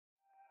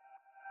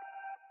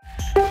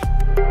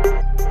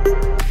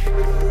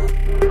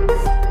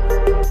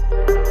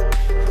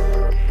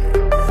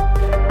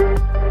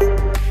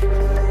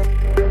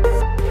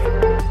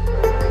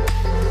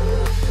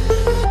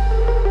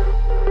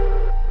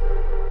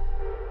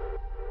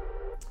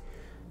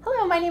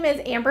my name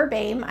is Amber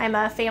Bahm. I'm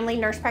a family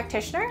nurse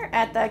practitioner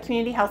at the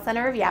Community Health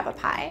Center of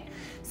Yavapai.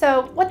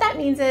 So what that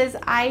means is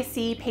I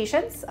see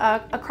patients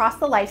across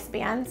the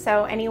lifespan,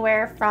 so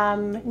anywhere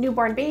from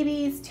newborn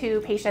babies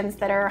to patients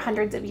that are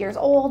hundreds of years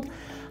old.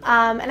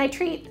 And I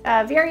treat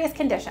various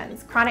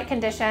conditions, chronic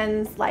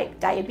conditions like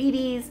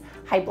diabetes,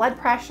 high blood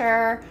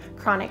pressure,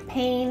 chronic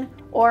pain,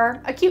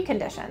 or acute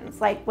conditions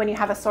like when you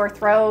have a sore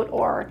throat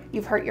or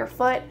you've hurt your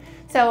foot.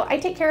 So I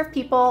take care of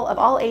people of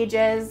all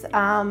ages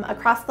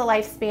across the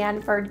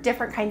lifespan for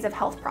different kinds of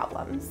health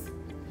problems.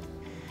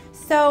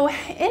 So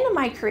in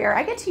my career,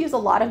 I get to use a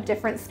lot of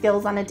different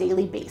skills on a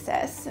daily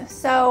basis.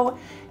 So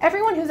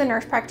everyone who's a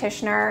nurse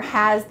practitioner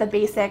has the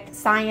basic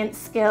science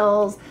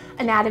skills,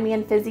 anatomy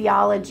and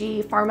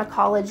physiology,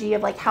 pharmacology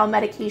of like how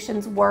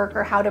medications work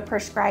or how to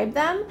prescribe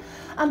them.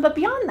 But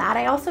beyond that,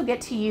 I also get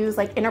to use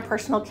like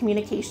interpersonal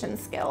communication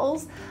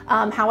skills,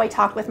 how I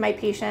talk with my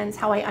patients,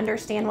 how I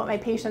understand what my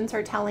patients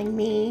are telling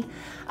me.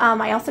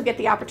 I also get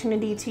the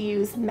opportunity to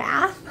use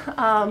math,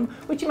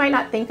 which you might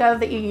not think of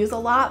that you use a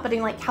lot, but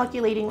in like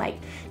calculating like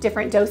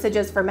different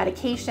dosages for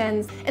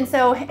medications. And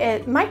so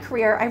in my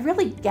career, I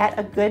really get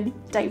a good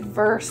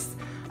diverse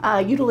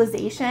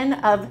utilization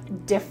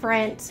of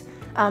different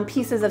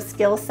pieces of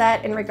skill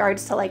set in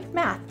regards to like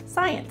math,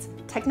 science,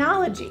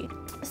 technology.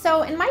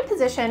 So in my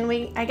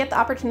position, I get the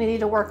opportunity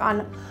to work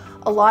on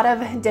a lot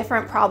of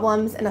different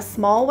problems in a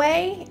small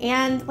way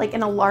and like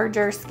in a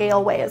larger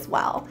scale way as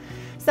well.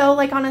 So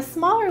like on a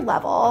smaller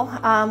level,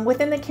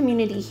 within the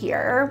community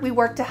here, we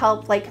work to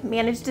help like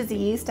manage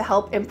disease, to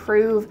help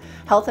improve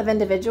health of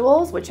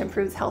individuals, which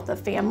improves health of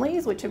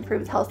families, which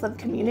improves health of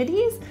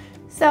communities.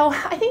 So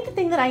I think the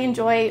thing that I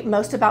enjoy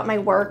most about my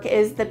work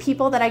is the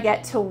people that I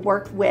get to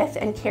work with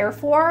and care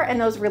for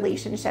and those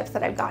relationships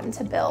that I've gotten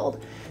to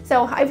build.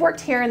 So I've worked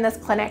here in this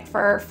clinic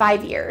for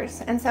 5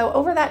 years. And so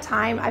over that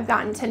time, I've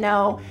gotten to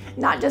know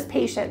not just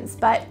patients,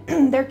 but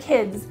their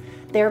kids,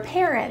 their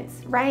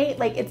parents, right?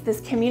 Like it's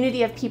this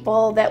community of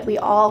people that we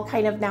all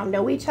kind of now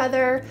know each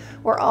other.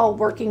 We're all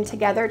working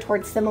together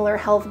towards similar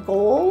health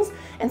goals.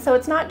 And so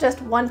it's not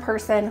just one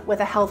person with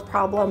a health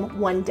problem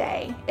one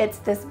day. It's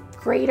this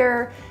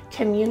greater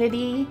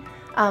community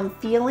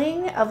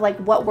feeling of like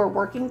what we're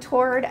working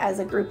toward as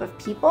a group of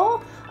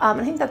people.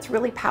 I think that's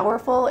really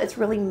powerful. It's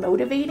really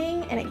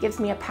motivating and it gives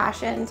me a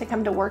passion to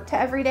come to work to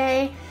every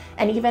day.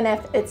 And even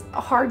if it's a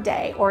hard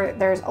day or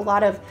there's a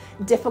lot of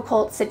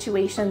difficult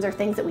situations or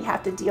things that we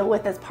have to deal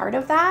with as part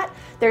of that,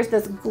 there's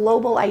this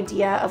global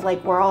idea of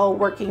like we're all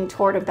working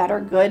toward a better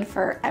good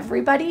for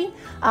everybody.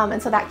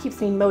 And so that keeps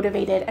me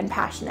motivated and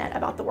passionate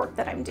about the work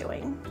that I'm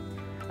doing.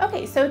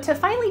 Okay, so to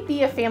finally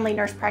be a family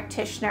nurse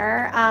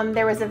practitioner,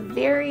 there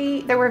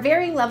were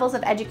varying levels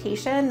of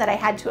education that I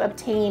had to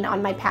obtain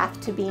on my path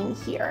to being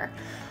here.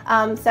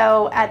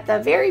 So at the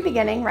very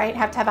beginning, right,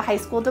 have to have a high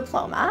school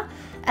diploma.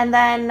 And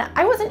then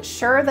I wasn't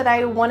sure that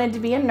I wanted to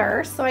be a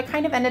nurse, so I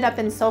kind of ended up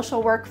in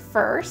social work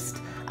first.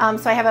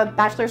 So I have a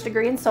bachelor's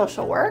degree in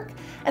social work.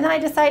 And then I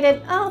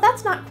decided, oh,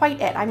 that's not quite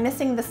it. I'm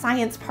missing the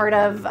science part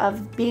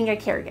of being a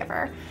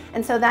caregiver.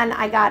 And so then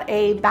I got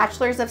a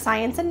bachelor's of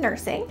science in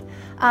nursing.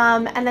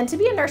 And then to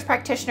be a nurse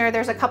practitioner,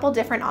 there's a couple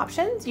different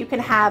options. You can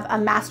have a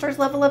master's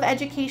level of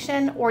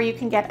education, or you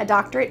can get a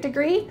doctorate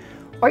degree,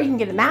 or you can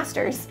get a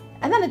master's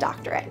and then a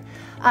doctorate.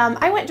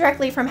 I went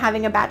directly from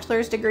having a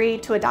bachelor's degree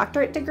to a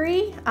doctorate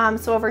degree.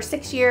 So over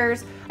 6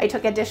 years, I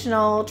took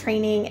additional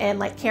training in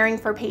like caring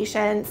for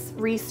patients,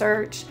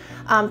 research,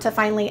 to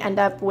finally end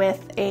up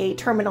with a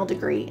terminal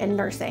degree in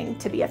nursing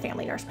to be a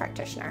family nurse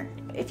practitioner.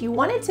 If you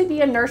wanted to be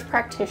a nurse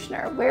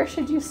practitioner, where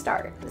should you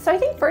start? So I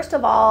think first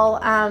of all,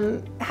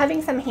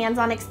 having some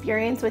hands-on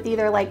experience with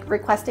either like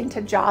requesting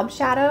to job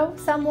shadow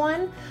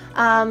someone.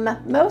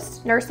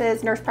 Most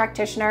nurses, nurse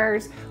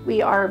practitioners,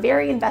 we are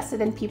very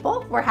invested in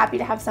people. We're happy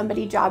to have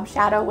somebody job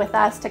shadow with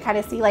us to kind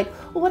of see like,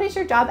 well, what is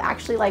your job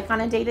actually like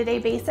on a day-to-day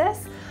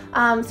basis?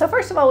 So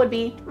first of all would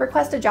be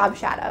request a job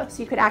shadow.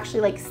 So you could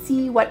actually like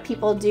see what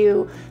people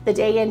do the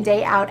day in,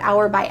 day out,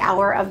 hour by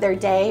hour of their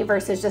day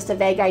versus just a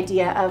vague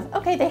idea of,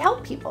 okay, they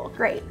help people,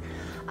 great.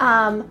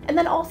 And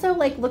then also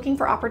like looking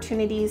for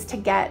opportunities to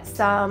get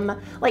some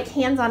like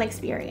hands-on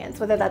experience,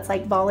 whether that's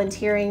like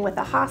volunteering with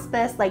a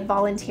hospice, like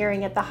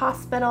volunteering at the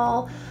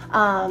hospital,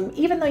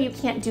 even though you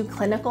can't do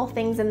clinical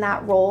things in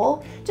that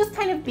role, just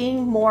kind of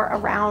being more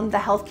around the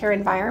healthcare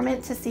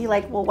environment to see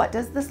like, well, what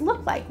does this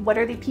look like? What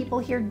are the people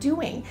here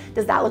doing?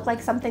 Does that look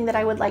like something that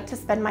I would like to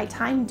spend my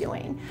time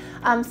doing?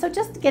 So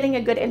just getting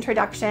a good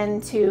introduction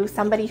to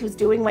somebody who's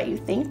doing what you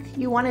think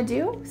you want to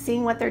do,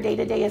 seeing what their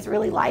day-to-day is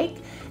really like,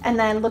 and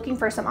then looking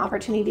for some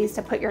opportunities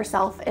to put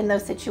yourself in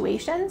those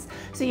situations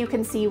so you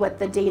can see what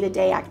the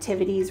day-to-day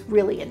activities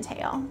really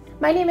entail.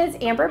 My name is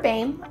Amber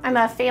Bahm. I'm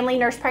a family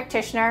nurse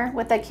practitioner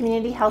with the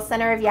Community Health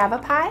Center of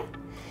Yavapai.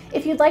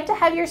 If you'd like to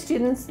have your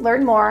students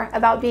learn more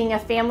about being a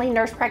family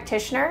nurse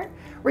practitioner,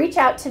 reach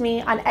out to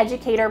me on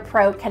Educator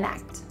Pro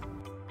Connect.